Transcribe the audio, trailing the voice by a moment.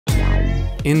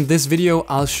In this video,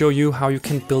 I'll show you how you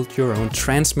can build your own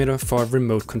transmitter for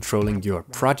remote controlling your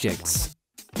projects.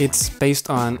 It's based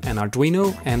on an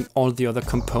Arduino and all the other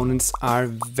components are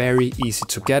very easy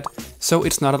to get, so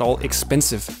it's not at all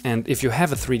expensive, and if you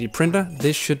have a 3D printer,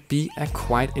 this should be a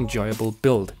quite enjoyable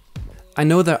build. I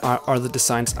know there are other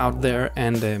designs out there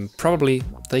and probably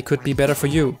they could be better for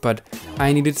you, but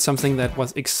I needed something that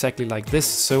was exactly like this,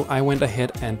 so I went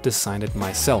ahead and designed it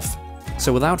myself.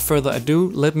 So without further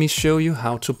ado, let me show you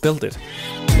how to build it.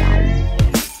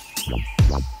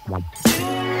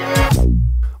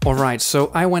 Alright, so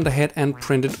I went ahead and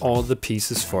printed all the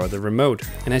pieces for the remote,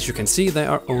 and as you can see there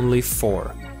are only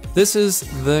 4. This is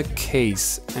the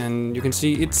case, and you can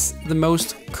see it's the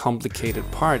most complicated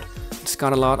part. It's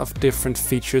got a lot of different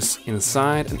features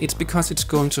inside, and it's because it's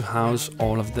going to house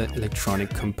all of the electronic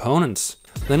components.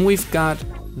 Then we've got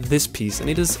this piece, and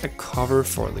it is a cover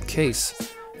for the case.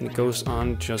 And it goes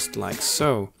on just like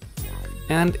so.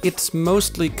 And it's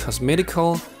mostly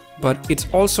cosmetical, but it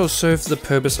also serves the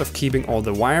purpose of keeping all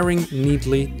the wiring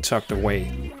neatly tucked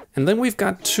away. And then we've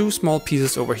got 2 small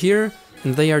pieces over here,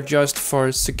 and they are just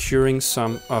for securing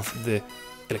some of the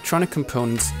electronic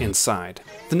components inside.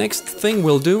 The next thing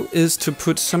we'll do is to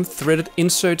put some threaded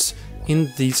inserts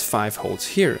in these 5 holes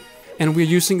here. And we're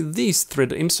using these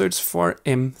threaded inserts for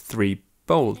M3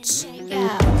 bolts.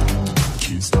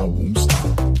 Can't stop, won't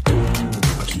stop.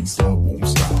 I can't stop, won't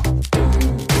stop. I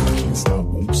can't stop,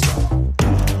 won't stop.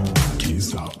 Can't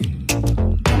stop.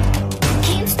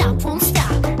 Can't stop, won't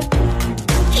stop.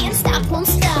 Can't stop, won't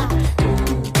stop.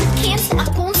 Can't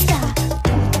stop, won't stop.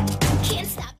 Can't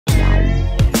stop.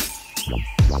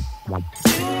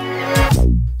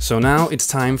 So now it's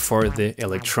time for the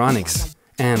electronics.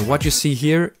 And what you see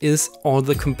here is all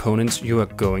the components you are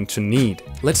going to need.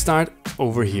 Let's start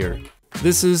over here.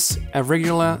 This is a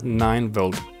regular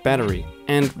 9-volt battery,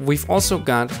 and we've also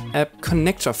got a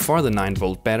connector for the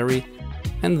 9-volt battery,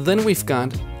 and then we've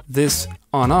got this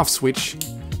on-off switch,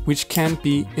 which can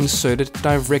be inserted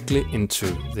directly into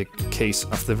the case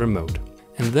of the remote.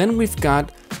 And then we've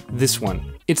got this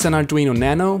one. It's an Arduino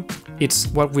Nano, it's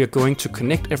what we're going to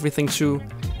connect everything to,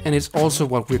 and it's also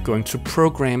what we're going to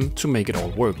program to make it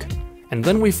all work. And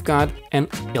then we've got an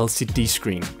LCD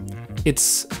screen.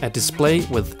 It's a display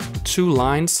with 2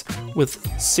 lines with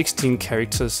 16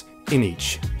 characters in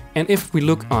each. And if we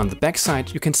look on the back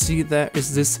side, you can see there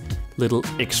is this little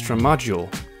extra module.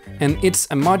 And it's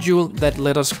a module that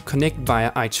let us connect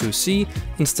via I2C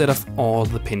instead of all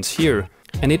the pins here.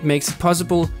 And it makes it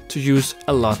possible to use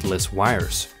a lot less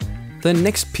wires. The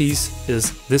next piece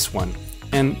is this one.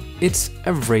 And it's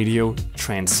a radio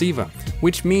transceiver,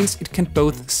 which means it can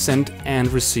both send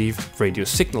and receive radio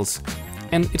signals.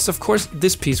 And it's of course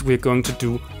this piece we're going to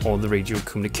do all the radio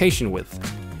communication with.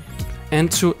 And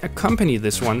to accompany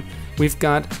this one, we've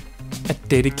got a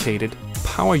dedicated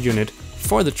power unit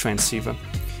for the transceiver.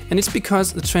 And it's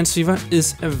because the transceiver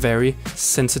is a very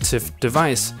sensitive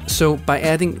device. So by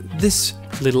adding this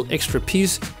little extra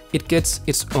piece, it gets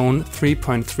its own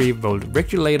 3.3 volt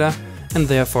regulator and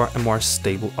therefore a more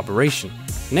stable operation.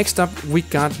 Next up, we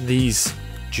got these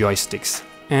joysticks.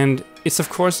 And it's of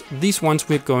course these ones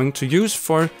we're going to use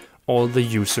for all the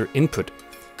user input.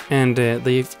 And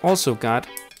they've also got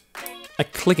a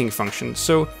clicking function.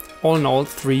 So all in all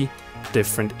 3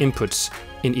 different inputs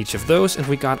in each of those. And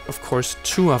we got of course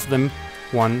 2 of them,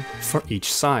 1 for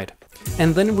each side.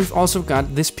 And then we've also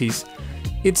got this piece.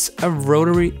 It's a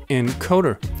rotary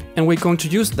encoder. And we're going to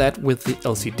use that with the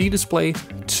LCD display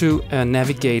to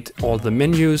navigate all the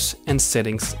menus and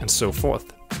settings and so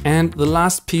forth. And the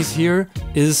last piece here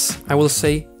is, I will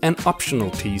say, an optional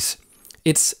piece.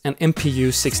 It's an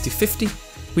MPU 6050,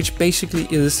 which basically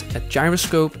is a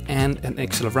gyroscope and an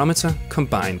accelerometer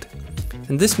combined.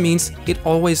 And this means it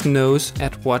always knows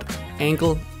at what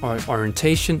angle or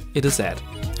orientation it is at.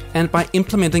 And by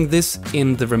implementing this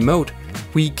in the remote,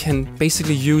 we can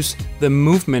basically use the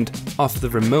movement of the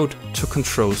remote to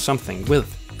control something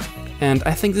with. And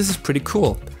I think this is pretty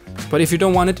cool. But if you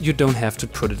don't want it, you don't have to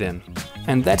put it in.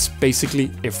 And that's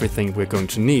basically everything we're going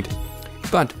to need.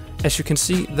 But as you can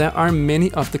see, there are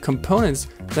many of the components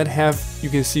that have, you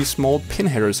can see, small pin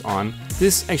headers on.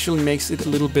 This actually makes it a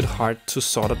little bit hard to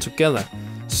solder together.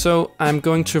 So I'm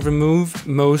going to remove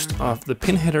most of the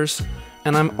pin headers,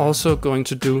 and I'm also going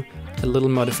to do a little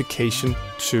modification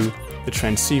to the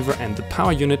transceiver and the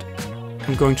power unit.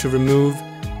 I'm going to remove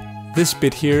this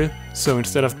bit here, so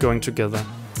instead of going together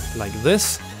like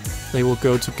this, they will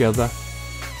go together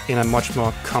in a much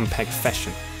more compact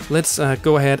fashion. Let's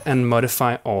go ahead and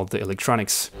modify all the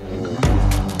electronics.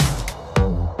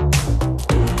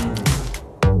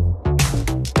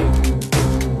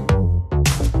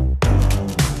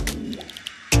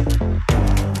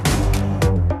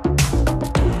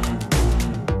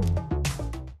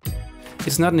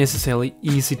 it's not necessarily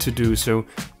easy to do, so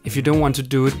if you don't want to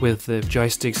do it with the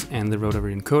joysticks and the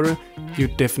rotary encoder, you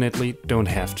definitely don't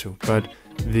have to. But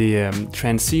the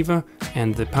transceiver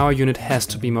and the power unit has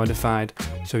to be modified,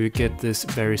 so you get this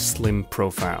very slim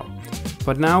profile.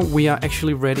 But now we are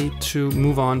actually ready to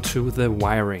move on to the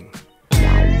wiring.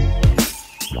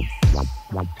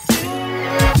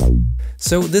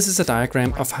 So this is a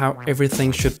diagram of how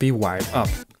everything should be wired up.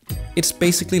 It's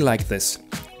basically like this.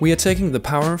 We are taking the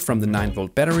power from the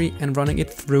 9-volt battery and running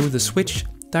it through the switch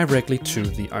directly to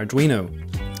the Arduino.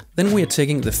 Then we are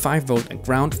taking the 5-volt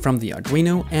ground from the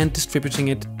Arduino and distributing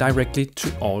it directly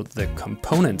to all the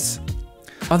components.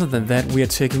 Other than that, we are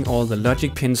taking all the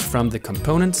logic pins from the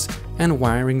components and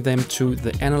wiring them to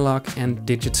the analog and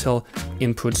digital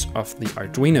inputs of the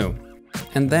Arduino.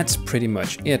 And that's pretty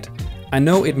much it. I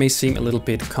know it may seem a little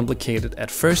bit complicated at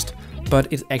first,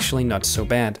 but it's actually not so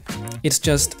bad. It's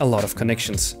just a lot of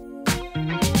connections.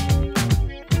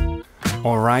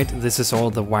 Alright, this is all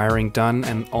the wiring done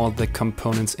and all the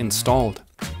components installed.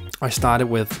 I started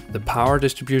with the power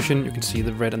distribution. You can see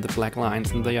the red and the black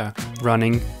lines, and they are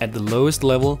running at the lowest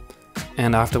level.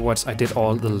 And afterwards I did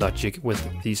all the logic with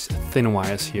these thin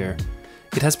wires here.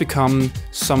 It has become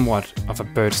somewhat of a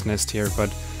bird's nest here,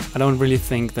 but I don't really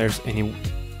think there's any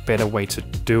better way to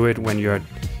do it when you're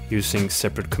using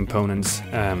separate components.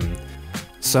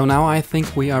 So now I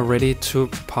think we are ready to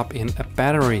pop in a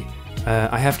battery.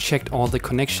 I have checked all the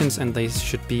connections and they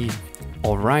should be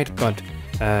alright, but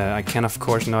I can of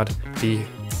course not be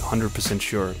 100%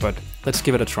 sure, but let's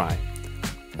give it a try.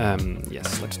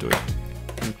 Yes, let's do it.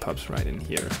 It pops right in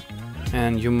here.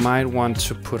 And you might want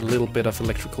to put a little bit of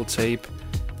electrical tape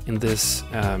in this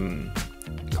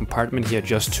compartment here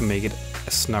just to make it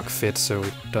a snug fit so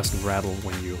it doesn't rattle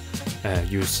when you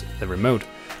use the remote.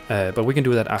 But we can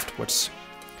do that afterwards.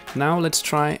 Now let's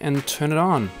try and turn it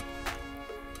on.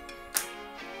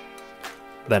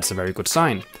 That's a very good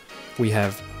sign. We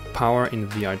have power in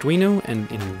the Arduino and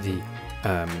in the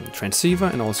transceiver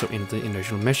and also in the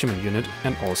inertial measurement unit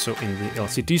and also in the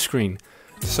LCD screen.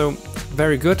 So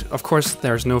very good. Of course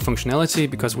there's no functionality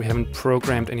because we haven't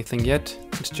programmed anything yet.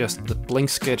 It's just the blink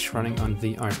sketch running on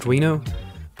the Arduino.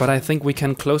 But I think we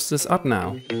can close this up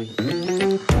now.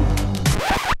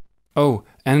 Oh,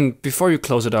 and before you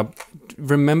close it up,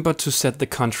 remember to set the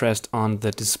contrast on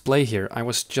the display here. I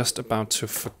was just about to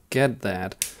forget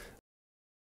that.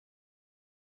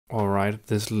 Alright,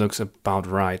 this looks about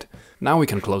right. Now we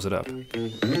can close it up.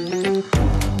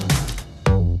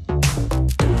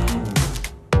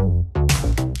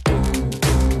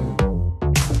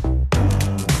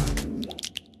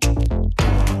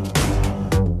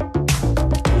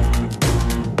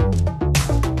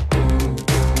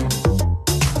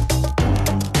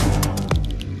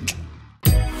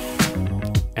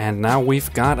 And now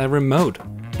we've got a remote.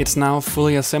 It's now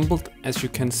fully assembled. As you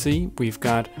can see, we've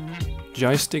got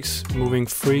joysticks moving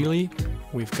freely.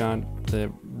 We've got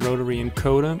the rotary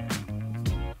encoder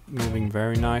moving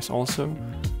very nice also.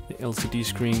 The LCD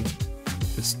screen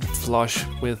is flush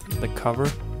with the cover.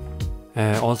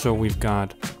 Also we've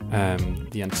got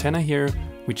the antenna here,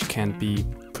 which can be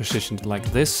positioned like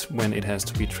this when it has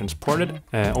to be transported.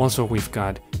 Also we've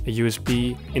got a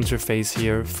USB interface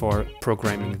here for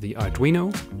programming the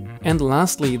Arduino. And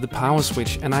lastly, the power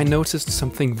switch, and I noticed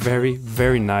something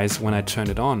very nice when I turned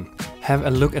it on. Have a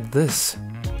look at this.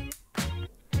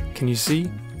 Can you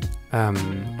see?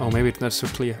 Oh, maybe it's not so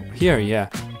clear. Here, yeah.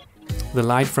 The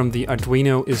light from the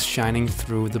Arduino is shining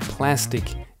through the plastic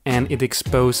and it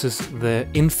exposes the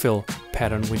infill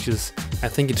pattern, which is, I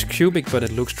think it's cubic, but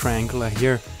it looks triangular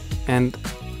here. And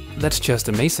that's just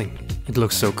amazing. It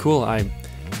looks so cool. I'm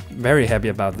very happy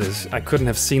about this. I couldn't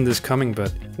have seen this coming,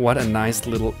 but what a nice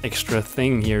little extra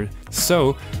thing here.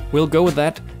 So we'll go with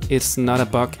that. It's not a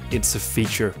bug, it's a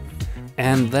feature.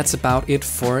 And that's about it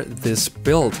for this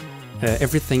build.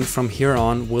 Everything from here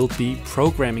on will be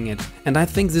programming it. And I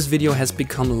think this video has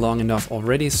become long enough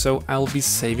already, so I'll be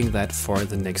saving that for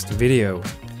the next video.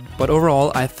 But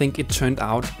overall, I think it turned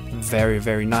out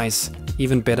very nice.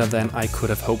 Even better than I could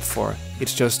have hoped for.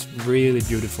 It's just really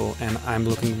beautiful and I'm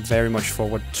looking very much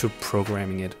forward to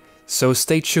programming it. So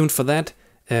stay tuned for that.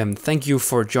 Thank you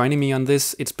for joining me on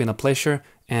this. It's been a pleasure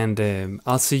and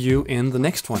I'll see you in the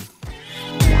next one.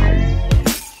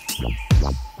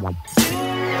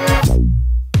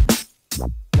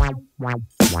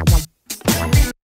 Wow.